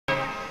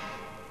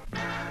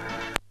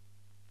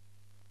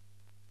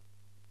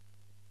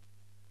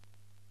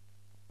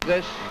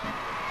This,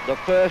 the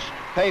first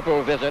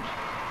papal visit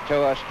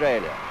to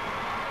Australia.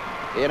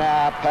 In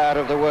our part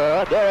of the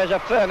world, there is a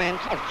ferment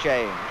of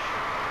change,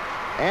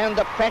 and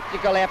the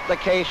practical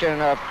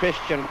application of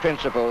Christian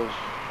principles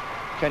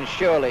can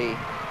surely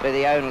be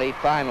the only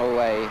final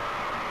way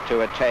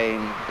to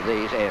attain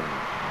these ends.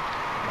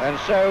 And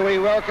so we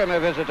welcome a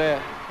visitor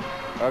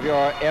of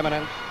your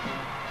eminence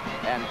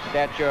and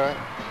stature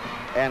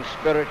and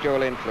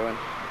spiritual influence,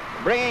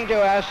 bringing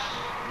to us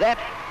that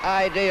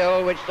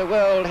ideal which the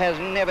world has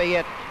never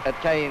yet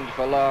attained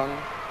for long,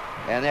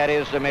 and that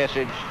is the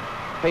message,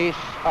 peace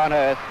on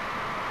earth,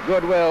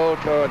 goodwill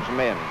towards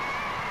men.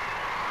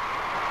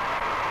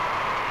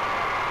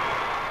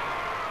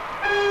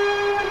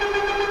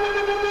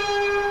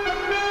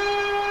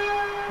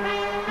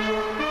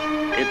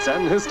 It's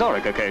an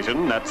historic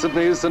occasion at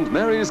Sydney's St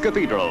Mary's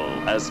Cathedral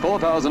as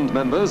 4,000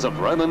 members of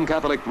Roman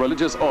Catholic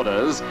religious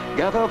orders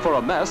gather for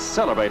a Mass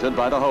celebrated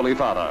by the Holy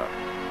Father.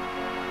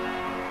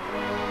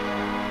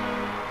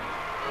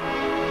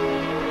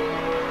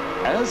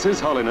 As His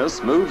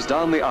Holiness moves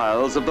down the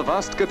aisles of the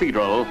vast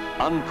cathedral,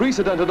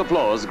 unprecedented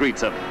applause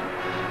greets him.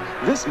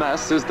 This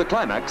Mass is the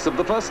climax of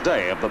the first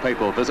day of the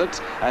papal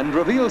visit and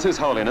reveals His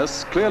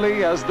Holiness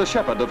clearly as the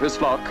shepherd of his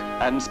flock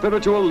and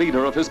spiritual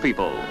leader of his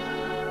people.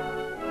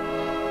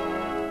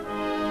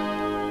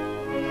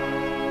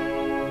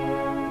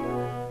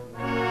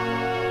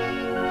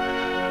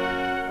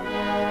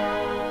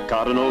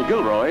 Cardinal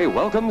GILROY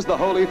welcomes the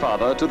Holy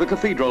Father to the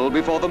cathedral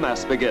before the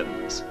Mass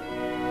begins.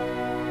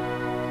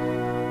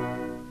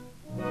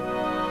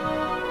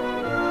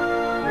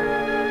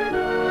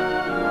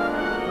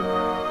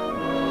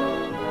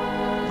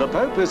 The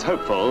Pope is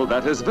hopeful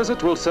that his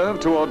visit will serve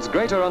towards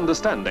greater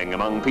understanding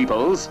among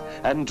peoples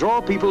and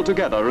draw people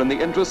together in the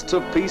interests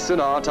of peace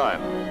in our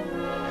time.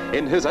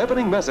 In his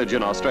opening message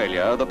in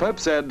Australia, the Pope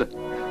said,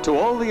 "To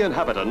all the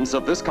inhabitants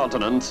of this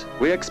continent,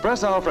 we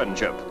express our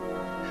friendship.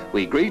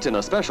 We greet in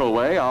a special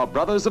way our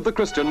brothers of the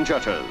Christian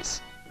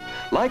churches.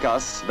 Like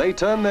us, they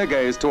turn their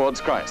gaze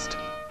towards Christ.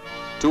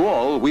 To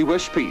all, we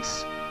wish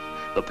peace.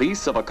 The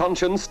peace of a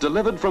conscience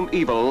delivered from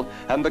evil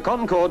and the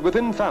concord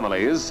within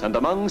families and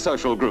among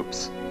social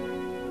groups."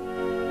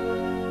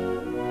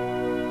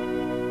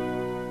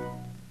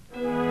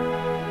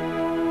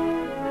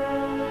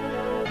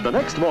 The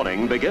next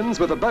morning begins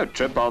with a boat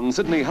trip on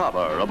Sydney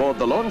Harbour aboard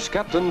the launch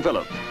Captain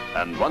Philip,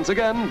 and once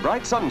again,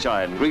 bright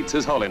sunshine greets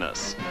His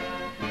Holiness.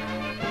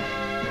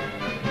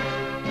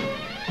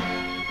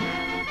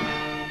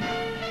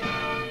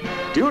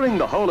 During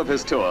the whole of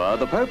his tour,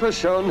 the Pope has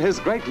shown his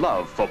great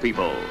love for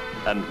people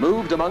and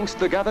moved amongst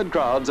the gathered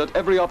crowds at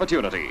every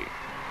opportunity.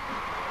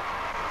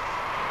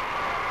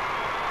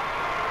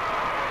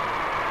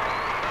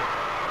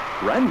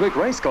 Randwick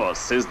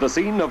Racecourse is the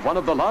scene of one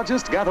of the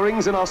largest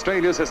gatherings in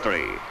Australia's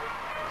history.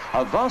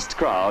 A vast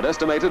crowd,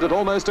 estimated at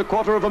almost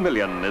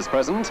 250,000, is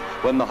present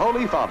when the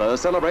Holy Father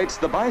celebrates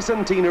the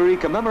Bi-Centenary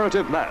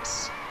commemorative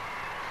Mass.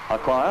 A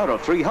choir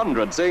of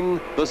 300 sing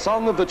the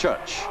Song of the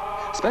Church,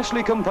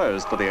 specially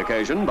composed for the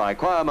occasion by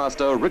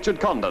choirmaster Richard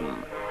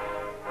Condon.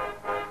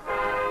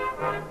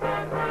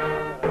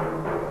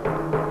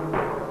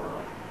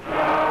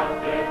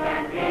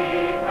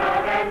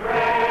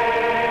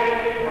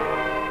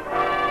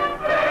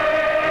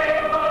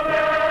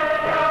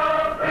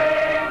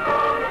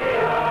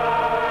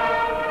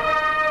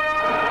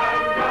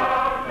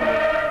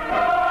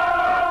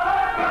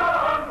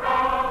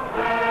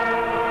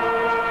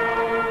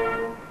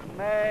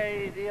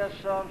 May, dear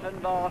sons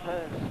and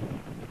daughters,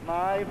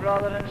 my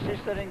brother and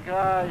sister in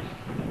Christ,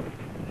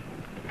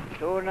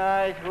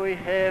 tonight we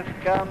have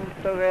come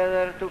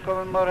together to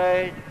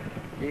commemorate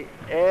the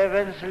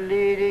events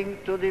leading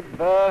to the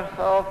birth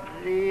of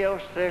the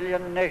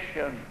Australian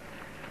nation.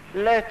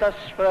 Let us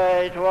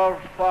pray to our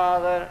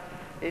Father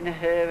in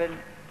heaven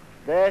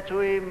that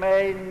we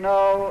may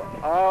know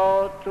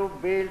how to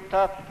build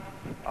up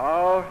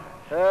our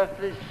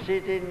earthly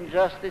city in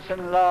justice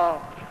and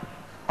love.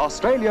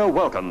 Australia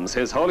welcomes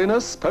His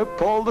Holiness Pope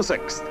Paul VI.